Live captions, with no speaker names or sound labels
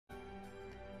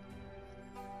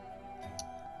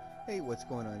Hey, what's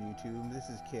going on YouTube? This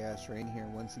is Chaos-Reighn here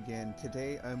once again.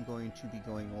 Today I'm going to be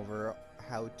going over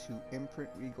how to imprint,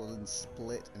 regal, and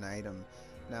split an item.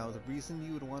 Now the reason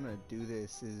you would want to do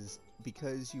this is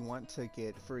because you want to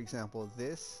get, for example,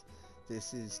 this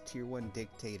is tier 1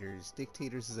 dictators.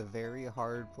 Dictators is a very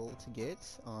hard roll to get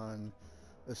on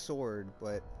a sword,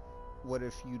 but what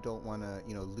if you don't want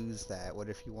to, lose that? What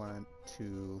if you want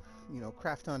to,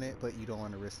 craft on it, but you don't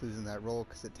want to risk losing that roll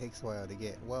because it takes a while to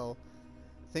get? Well,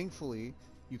 thankfully,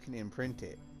 you can imprint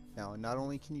it. Now, not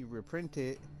only can you imprint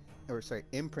it,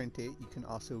 you can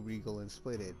also regal and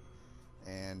split it.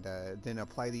 And then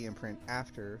apply the imprint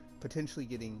after, potentially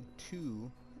getting 2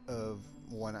 of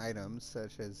one item,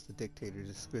 such as the Dictator's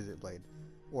Exquisite Blade.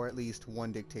 Or at least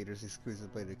one Dictator's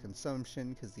Exquisite Blade of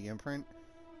Consumption, because the imprint,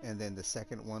 and then the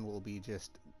second one will be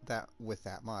just that with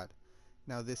that mod.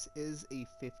 Now, this is a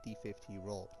 50-50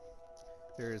 roll.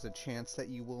 There is a chance that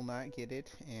you will not get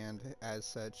it, and as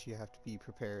such you have to be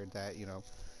prepared that,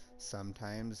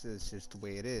 sometimes it's just the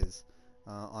way it is.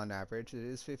 On average it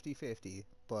is 50-50,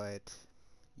 but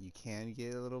you can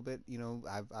get a little bit,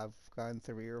 I've gotten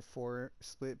 3 or 4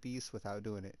 split beasts without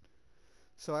doing it.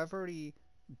 So I've already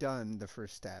done the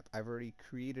first step. I've already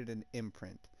created an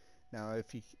imprint. Now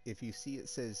if you see it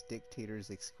says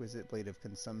Dictator's Exquisite Blade of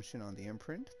Consumption on the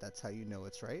imprint, that's how you know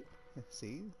it's right.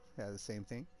 See? Yeah, the same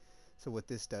thing. So what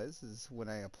this does is when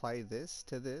I apply this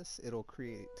to this, it'll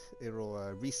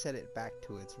reset it back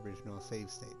to its original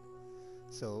save state.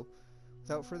 So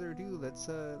without further ado, let's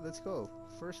go.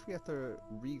 First we have to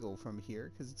regal from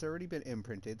here because it's already been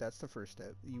imprinted. That's the first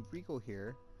step. You regal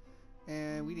here,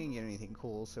 and we didn't get anything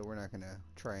cool, so we're not gonna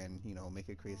try and make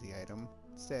a crazy item.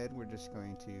 Instead, we're just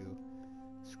going to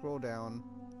scroll down,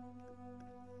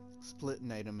 split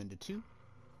an item into 2.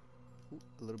 Ooh,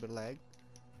 a little bit of lag.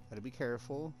 Gotta be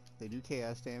careful. They do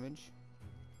chaos damage.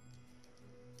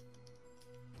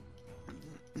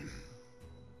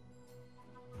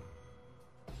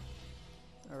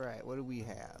 Alright, what do we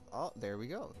have? Oh, there we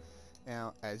go.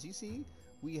 Now, as you see,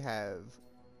 we have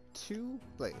 2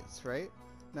 blades, right?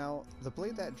 Now, the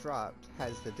blade that dropped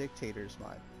has the Dictator's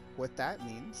mod. What that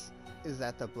means is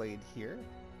that the blade here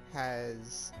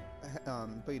has...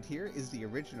 blade here is the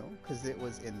original, because it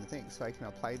was in the thing. So I can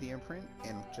apply the imprint,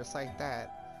 and just like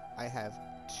that, I have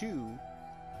 2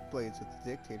 blades with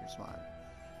the Dictator's mod.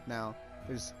 Now,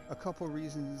 there's a couple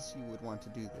reasons you would want to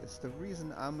do this. The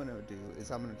reason I'm going to do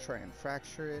is I'm going to try and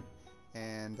fracture it,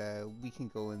 and we can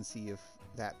go and see if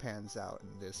that pans out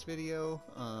in this video.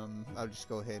 I'll just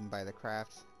go ahead and buy the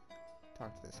craft,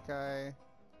 talk to this guy,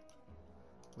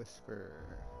 whisper,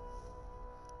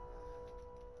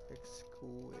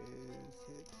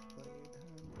 exquisite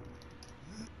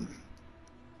blade.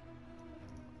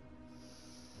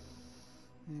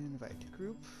 Invite to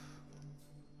group.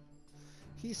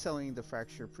 He's selling the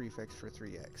fracture prefix for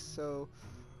 3x, so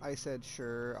I said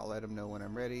sure, I'll let him know when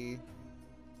I'm ready.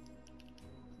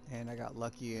 And I got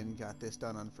lucky and got this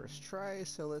done on first try,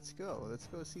 so let's go. Let's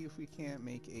go see if we can't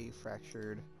make a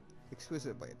fractured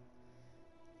exquisite blade.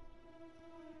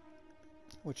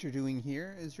 What you're doing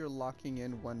here is you're locking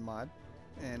in one mod,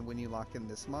 and when you lock in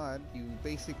this mod, you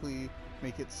basically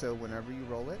make it so whenever you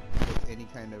roll it, with any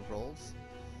kind of rolls,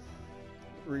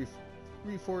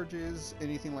 reforges,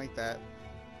 anything like that,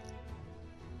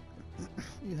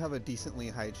 you have a decently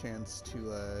high chance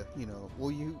to,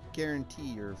 well, you guarantee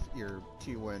your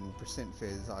tier 1%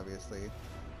 fizz, obviously,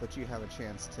 but you have a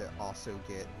chance to also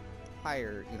get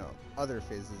higher, other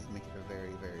fizzes, make it a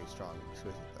very, very strong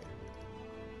exquisite blade.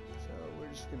 So we're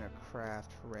just gonna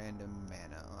craft random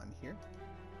mana on here.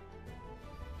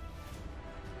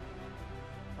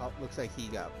 Oh, looks like he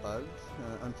got bugged.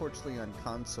 Unfortunately on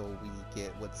console we get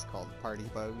what's called party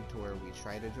bug, to where we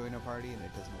try to join a party and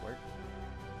it doesn't work.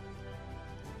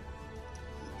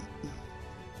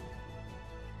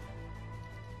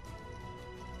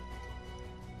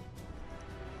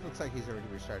 Looks like he's already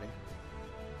restarting.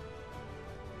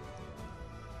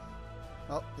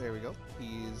 Oh, there we go.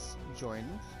 He's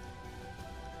joined.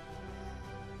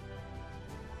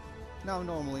 Now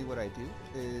normally what I do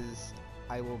is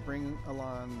I will bring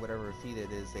along whatever feat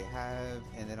it is they have,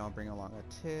 and then I'll bring along a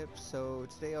tip. So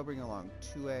today I'll bring along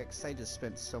 2x. I just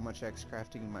spent so much X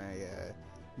crafting my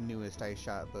newest ice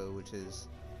shot bow, which is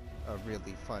a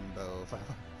really fun bow.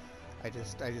 I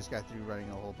just got through running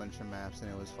a whole bunch of maps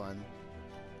and it was fun.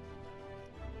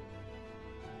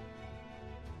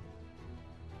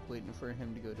 Waiting for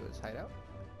him to go to his hideout.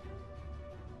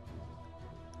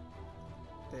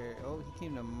 There, oh, he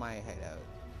came to my hideout.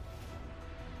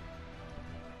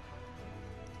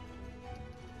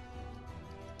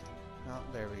 Oh,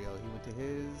 there we go. He went to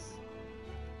his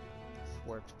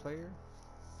warped player.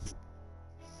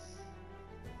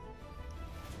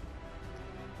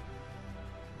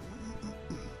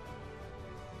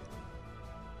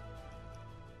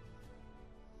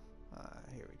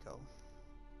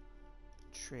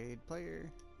 Trade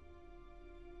player.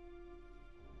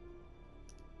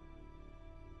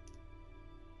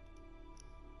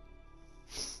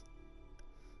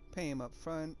 Pay him up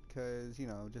front, cause you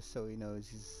know, just so he knows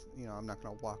he's, you know, I'm not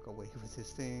gonna walk away with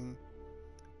his thing.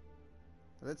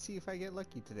 Let's see if I get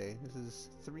lucky today. This is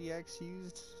 3x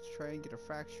used to try and get a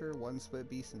fracture, 1 split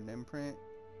beast, and an imprint.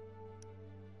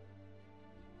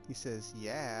 He says,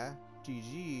 yeah,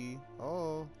 GG.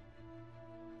 Oh.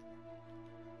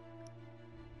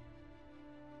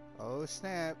 Oh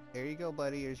snap. There you go,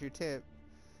 buddy. Here's your tip.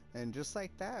 And just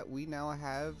like that, we now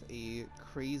have a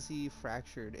crazy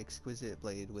fractured exquisite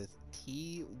blade with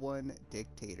T1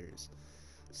 dictators.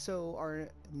 So our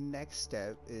next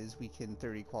step is we can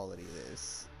 30 quality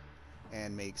this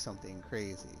and make something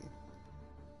crazy.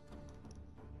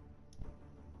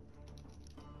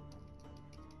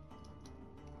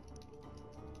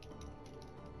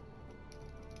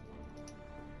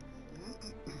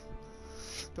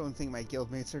 Don't think my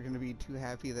guildmates are going to be too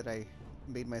happy that I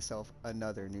made myself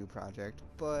another new project,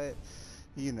 but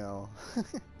you know,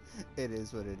 it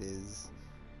is what it is.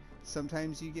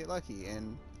 Sometimes you get lucky,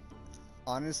 and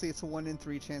honestly, it's a 1 in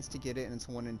 3 chance to get it, and it's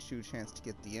a 1 in 2 chance to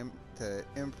get the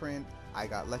imprint. I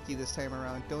got lucky this time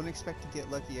around. Don't expect to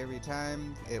get lucky every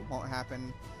time. It won't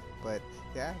happen. But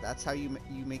yeah, that's how you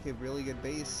make a really good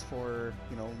base for,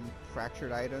 you know,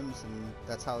 fractured items, and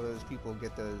that's how those people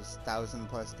get those 1000+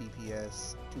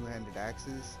 DPS two-handed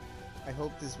axes. I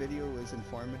hope this video was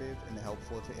informative and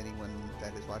helpful to anyone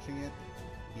that is watching it.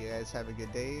 You guys have a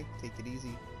good day. Take it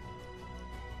easy.